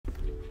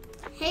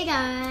Hey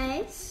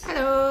guys!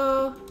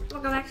 Hello!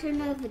 Welcome back to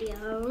another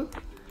video.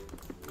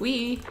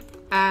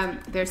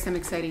 There's some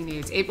exciting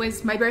news. It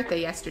was my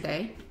birthday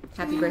yesterday.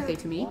 Happy birthday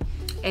to me.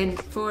 And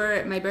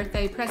for my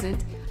birthday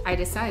present, I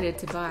decided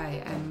to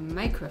buy a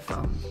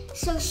microphone.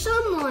 So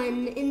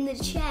someone in the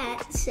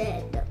chat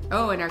said...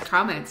 Oh, in our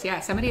comments, yeah.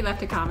 Somebody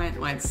left a comment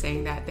once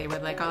saying that they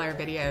would like all our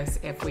videos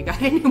if we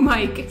got a new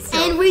mic.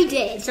 And we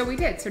did. So we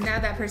did. So now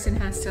that person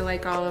has to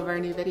like all of our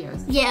new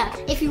videos. Yeah,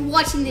 if you're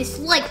watching this,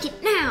 like it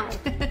now.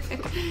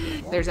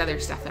 There's other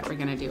stuff that we're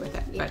gonna do with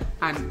it. Yeah.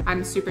 But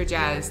I'm super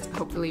jazzed.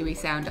 Hopefully we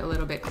sound a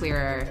little bit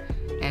clearer.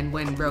 And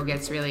when Bro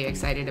gets really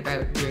excited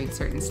about doing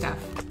certain stuff,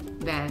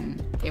 then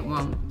it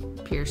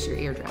won't pierce your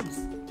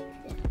eardrums.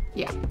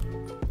 Yeah.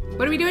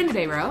 What are we doing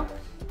today, Ro?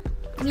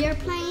 We are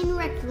playing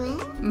Rec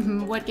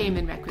Room. What game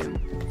in Rec Room?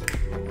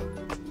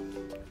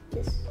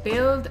 This.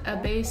 Build a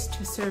base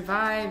to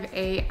survive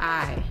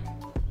AI.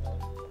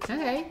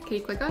 Okay, can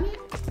you click on it?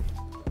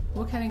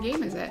 What kind of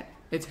game is it?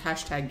 It's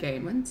hashtag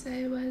game. Once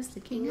I was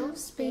the king of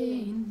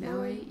Spain,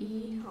 now I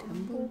eat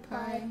humble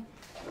pie.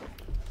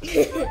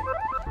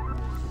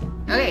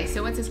 Okay,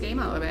 so what's this game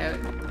all about?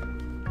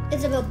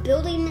 It's about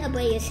building a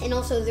base, and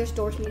also there's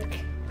Doors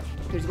music.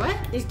 There's what?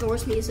 There's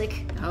Doors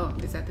music. Oh,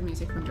 is that the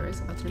music from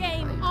Doors? I'll turn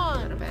Game the volume on. up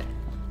a little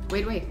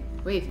bit.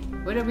 Wait.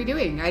 What are we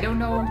doing? I don't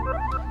know.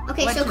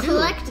 Okay, what so to do.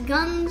 collect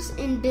guns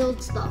and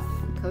build stuff.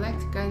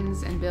 Collect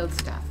guns and build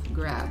stuff.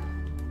 Grab.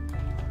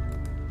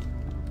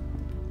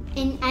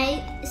 And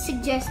I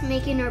suggest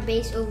making our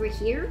base over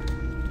here.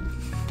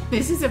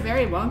 This is a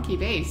very wonky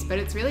base, but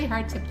it's really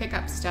hard to pick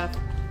up stuff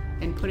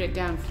and put it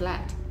down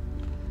flat.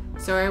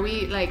 So are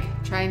we like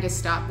trying to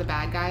stop the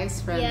bad guys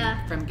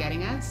from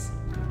getting us?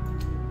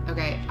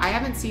 Okay, I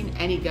haven't seen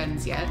any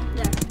guns yet.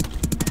 There.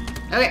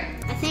 Okay,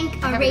 I think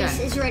I our have a base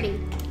gun. is ready.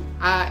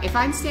 If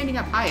I'm standing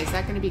up high, is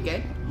that going to be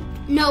good?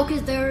 No,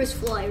 because there is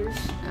flyers.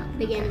 Oh,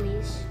 Big okay.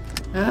 enemies.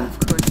 Oh, of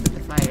course, with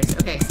the flyers.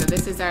 Okay, so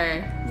this is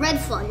our... Red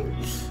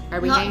flyers.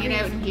 Are we Not hanging green.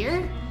 out in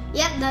here?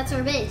 Yep, that's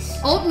our base.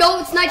 Oh, no,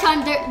 it's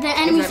nighttime. The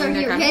enemies when are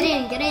they're here.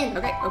 coming? Get in.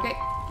 Okay.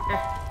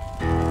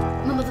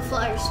 Remember the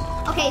flyers.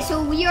 Okay,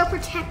 so we are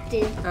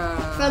protected Uh,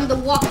 from the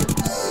walkers.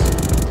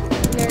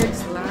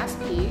 There's the last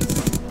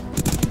piece.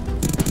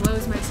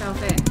 Close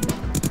myself in.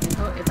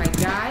 And if I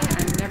die,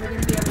 I'm never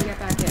going to be able to get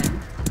back in.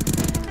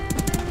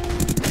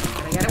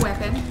 But I got a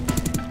weapon.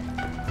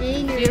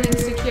 Feeling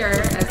secure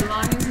as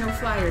long as no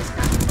flyers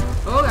come.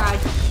 Oh god.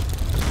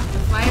 The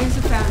flyers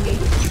have found me.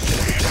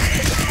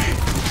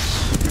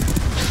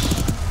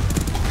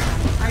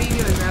 How are you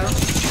doing, bro?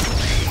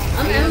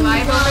 Are you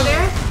alive over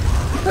there?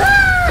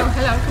 Oh,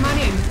 hello. Come on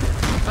in.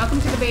 Welcome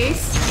to the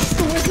base.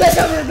 The worst mess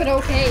ever, but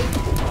okay.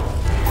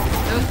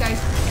 Those guys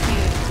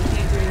can't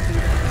do anything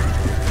about that.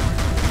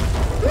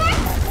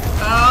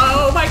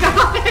 Oh my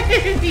god!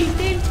 He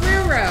came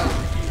through, Ro.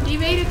 He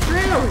made it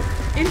through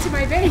into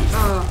my base.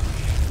 Oh,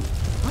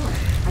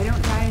 I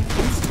don't die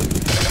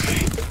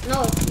instantly.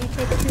 No, you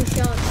take 2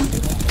 shots.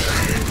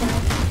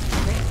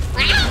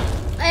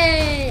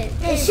 Hey,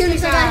 as soon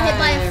as I got hit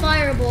by a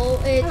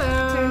fireball, it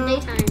turned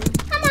daytime.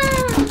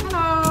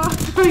 Hello.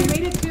 We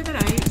made it through the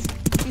night.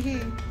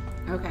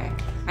 Okay.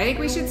 I think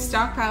we should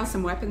stockpile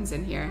some weapons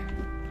in here.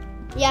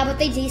 Yeah, but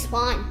they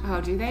despawn. Oh,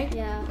 do they?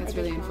 Yeah, That's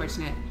they really despawn.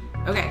 unfortunate.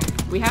 Okay,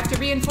 we have to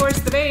reinforce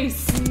the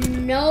base.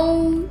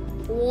 No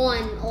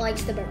one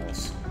likes the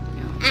barrels.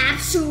 No.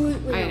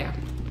 Absolutely. I not.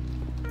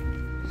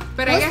 know.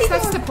 But I Most guess people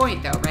that's the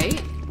point though,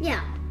 right?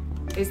 Yeah.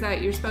 Is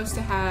that you're supposed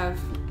to have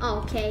Oh,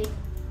 okay.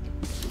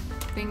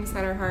 things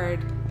that are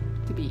hard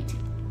to beat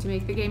to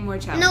make the game more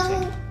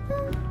challenging.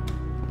 No.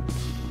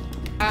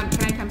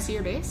 Can I come see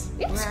your base?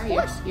 Yes, Where are of you?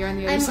 course. You're on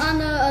the other I'm side. on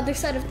the other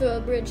side of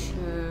the bridge.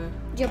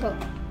 Jump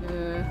up.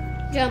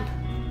 Jump.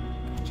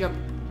 Jump.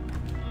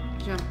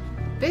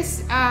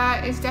 This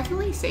is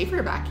definitely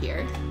safer back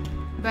here.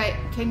 But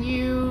can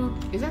you...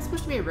 Is that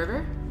supposed to be a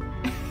river?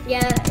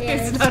 Yeah, yeah.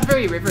 It's not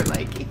very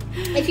river-like.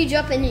 If you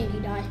jump in it, you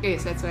die.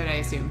 Yes, that's what I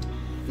assumed.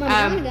 Mom,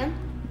 you want a gun?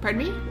 Pardon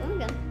me? You want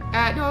a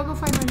gun? No, I'll go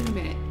find one in a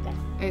minute. Okay.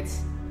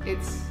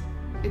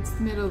 It's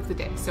the middle of the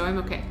day, so I'm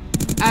okay.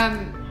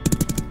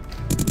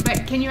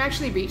 But can you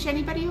actually reach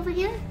anybody over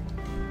here?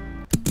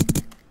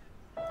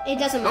 It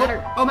doesn't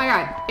matter. Oh my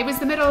god. It was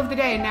the middle of the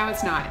day and now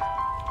it's not.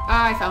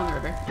 I fell in the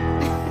river.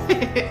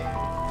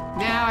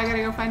 Now I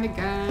gotta go find a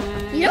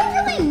gun. You don't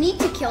really need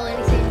to kill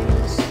anything in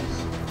this.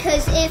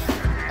 Because if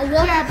a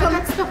walker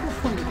that's the whole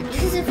point of it.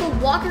 Because if a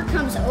walker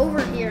comes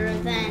over here,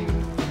 then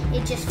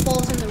it just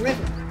falls in the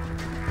river.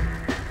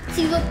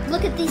 See,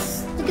 look at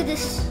this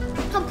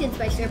pumpkin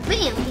spicer.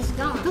 Bam, he's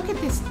gone. Look at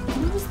this.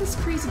 Who's this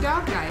crazy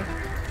dog guy?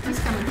 He's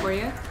coming for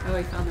you. Oh,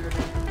 he fell in the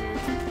river.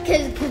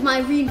 Because my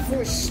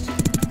reinforced.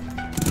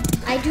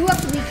 I do have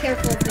to be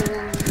careful for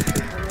long.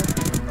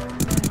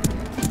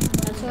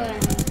 That's what I'm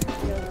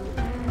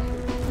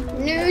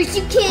doing. No,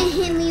 you can't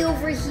hit me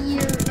over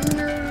here.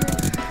 No.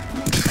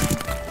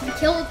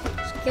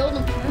 Killed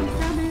him.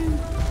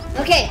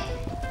 Okay,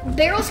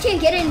 barrels can't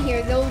get in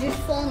here. They'll just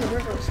fall in the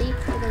river. See?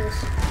 Look at this.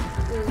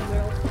 There's a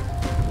barrel.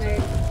 There.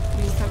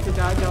 You just have to to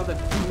dodge all the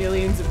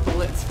millions of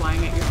bullets flying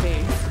at your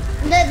face.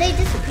 They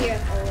disappear.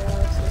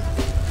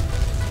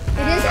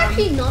 It is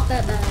actually not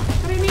that bad.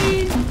 But I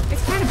mean,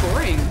 it's kind of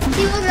boring.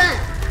 See, look at that.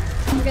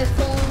 We're just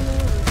falling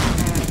over.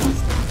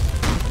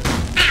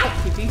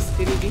 Ow! Did he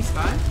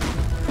despawn?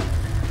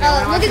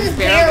 Look at this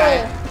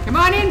barrel. Come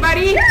on in,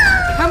 buddy. No!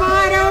 Come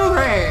on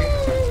over.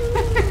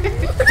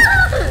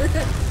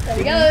 There Did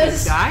he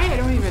goes. he die? I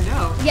don't even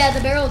know. Yeah,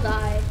 the barrel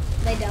died.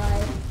 They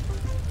died.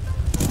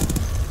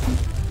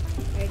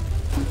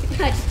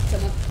 I just hit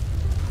someone.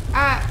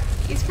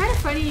 It's kind of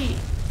funny.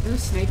 Your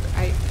sniper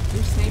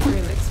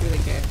looks really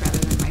good rather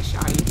than my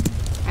shoddy.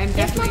 I'm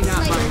definitely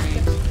not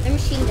monitoring. The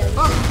machine guns.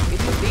 Oh,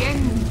 it is the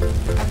end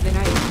of the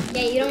night.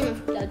 Yeah, you don't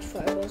have to dodge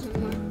fireballs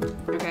anymore.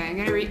 Okay, I'm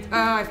gonna read.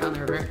 Oh, I found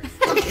the river.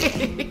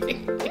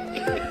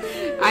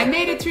 I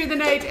made it through the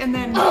night and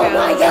then. Oh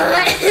my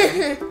god!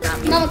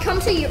 Got me. Mama, come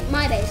to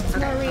my base. It's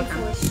more Okay.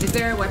 reinforced. Is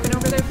there a weapon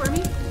over there for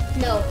me?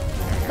 No,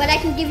 but I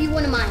can give you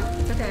one of mine.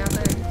 It's okay. I'll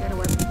go get a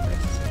weapon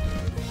first.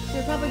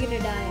 You're probably gonna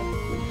die.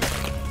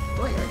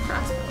 Boy, you're a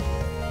crossbow.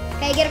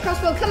 Okay, get a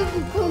crossbow. Come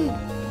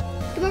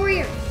over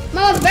here.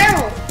 Mama,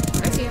 barrel.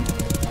 I see him.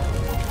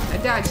 I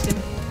dodged him.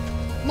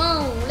 Come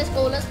on, let's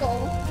go.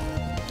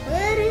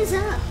 What is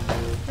up?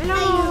 Hello.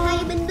 How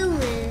you been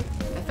doing?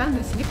 I found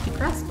this nifty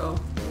crossbow. You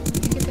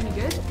think it's any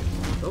good?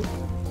 Oh.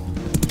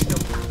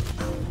 Nope.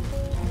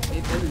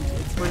 It doesn't.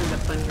 It's one of the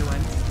plunger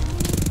ones.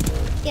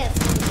 Yes.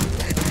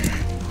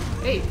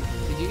 Hey,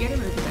 did you get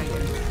him or did I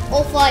get him?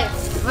 Oh, fire.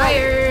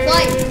 Fire!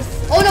 Fire.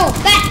 Oh no,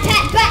 bat.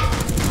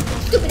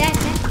 Stupid ass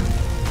bat.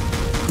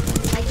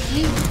 Like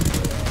you.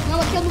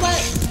 Mama, kill the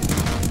bat.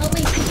 Help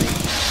me.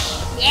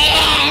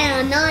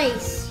 Yeah,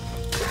 nice.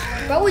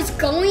 Bro is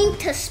going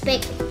to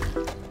space.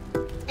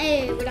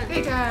 Hey, we're done.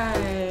 Hey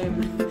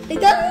time!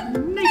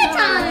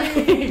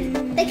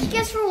 Nighttime! Thank you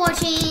guys for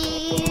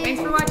watching. Thanks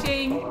for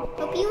watching.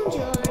 Hope you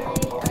enjoyed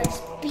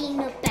us being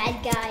the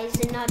bad guys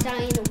and not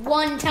dying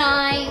one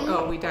time.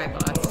 Oh, we died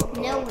lots.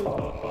 No, we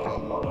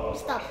didn't.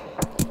 Stop.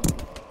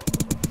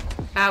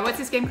 What's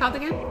this game called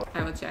again?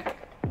 I will check.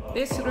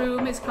 This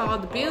room is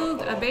called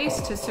Build a Base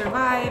to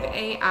Survive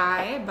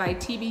AI by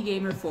TB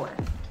Gamer 4.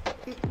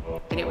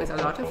 And it was a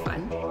lot of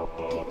fun.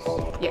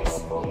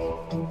 Yes.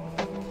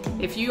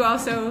 If you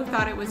also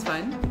thought it was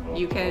fun,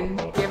 you can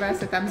give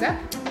us a thumbs up.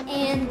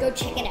 And go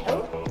check it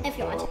out if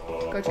you want.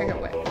 Go check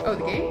out what? Oh,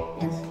 the game?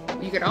 Yes.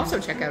 You could also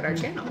check out our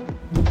channel.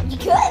 You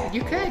could.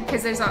 You could,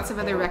 because there's lots of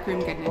other Rec Room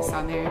goodness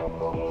on there.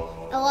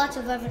 A lot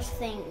of other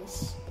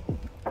things.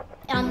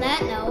 On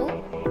that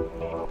note,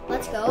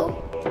 let's go.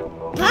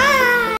 Bye!